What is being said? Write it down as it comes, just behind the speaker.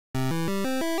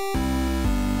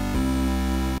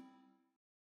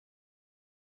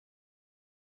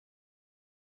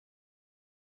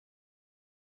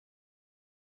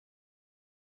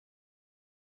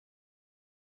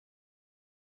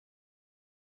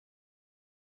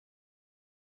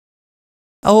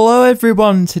Hello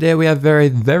everyone, today we have very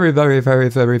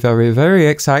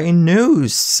exciting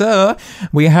news. So,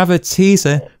 we have a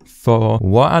teaser for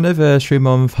what anniversary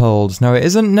month holds. Now, it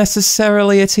isn't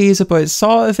necessarily a teaser, but it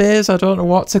sort of is. I don't know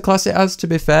what to class it as, to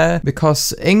be fair,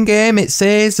 because in-game it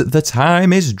says the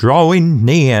time is drawing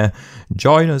near.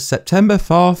 Join us September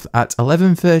 4th at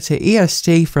 11:30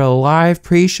 EST for a live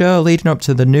pre-show leading up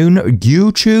to the noon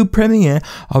YouTube premiere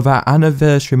of our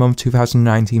Anniversary Month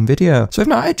 2019 video. So we've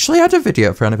not actually had a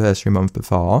video for Anniversary Month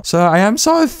before, so I am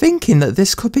sort of thinking that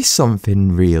this could be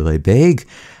something really big.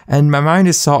 And my mind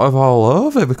is sort of all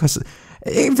over because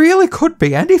it really could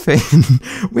be anything.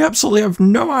 We absolutely have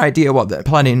no idea what they're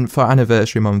planning for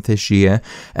Anniversary Month this year.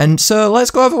 And so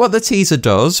let's go over what the teaser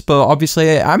does. But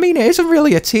obviously, I mean, it isn't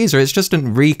really a teaser. It's just a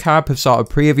recap of sort of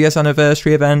previous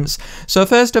anniversary events. So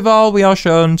first of all, we are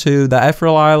shown to the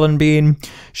Ethereal Island being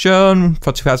shown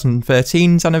for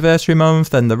 2013's Anniversary Month,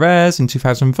 then the Rares in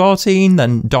 2014,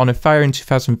 then Dawn of Fire in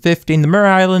 2015, the Mirror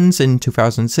Islands in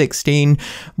 2016,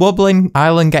 Wobbling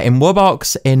Island getting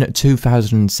Wobox in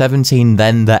 2017,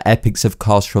 then the epics of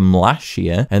course from last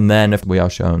year, and then we are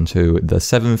shown to the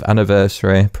 7th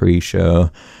anniversary pre-show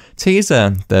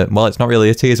teaser that, well, it's not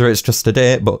really a teaser, it's just a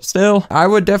date, but still, I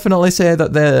would definitely say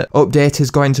that the update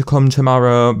is going to come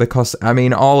tomorrow because, I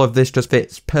mean, all of this just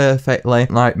fits perfectly.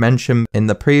 Like mentioned in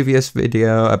the previous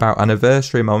video about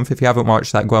Anniversary Month, if you haven't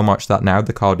watched that, go and watch that now,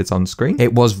 the card is on screen.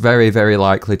 It was very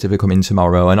likely to be coming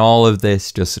tomorrow, and all of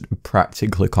this just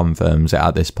practically confirms it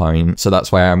at this point, so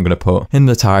that's why I'm going to put in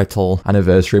the title,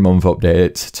 Anniversary Month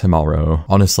update tomorrow.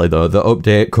 Honestly though, the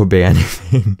update could be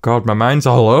anything. God, my mind's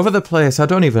all over the place. I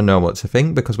don't even know what to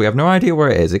think because we have no idea where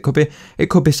it is. It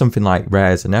could be something like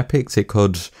Rares and Epics. It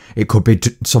could be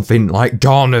something like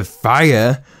Dawn of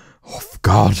Fire. Oh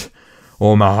God,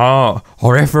 oh my heart.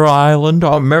 Or Ethereal Island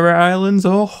or Mirror Islands.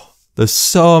 Oh, there's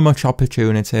so much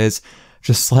opportunities.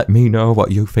 Just let me know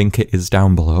what you think it is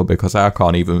down below because I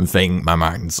can't even think. My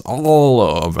mind's all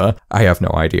over. I have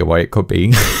no idea what it could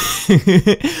be.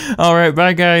 Alright,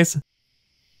 bye guys.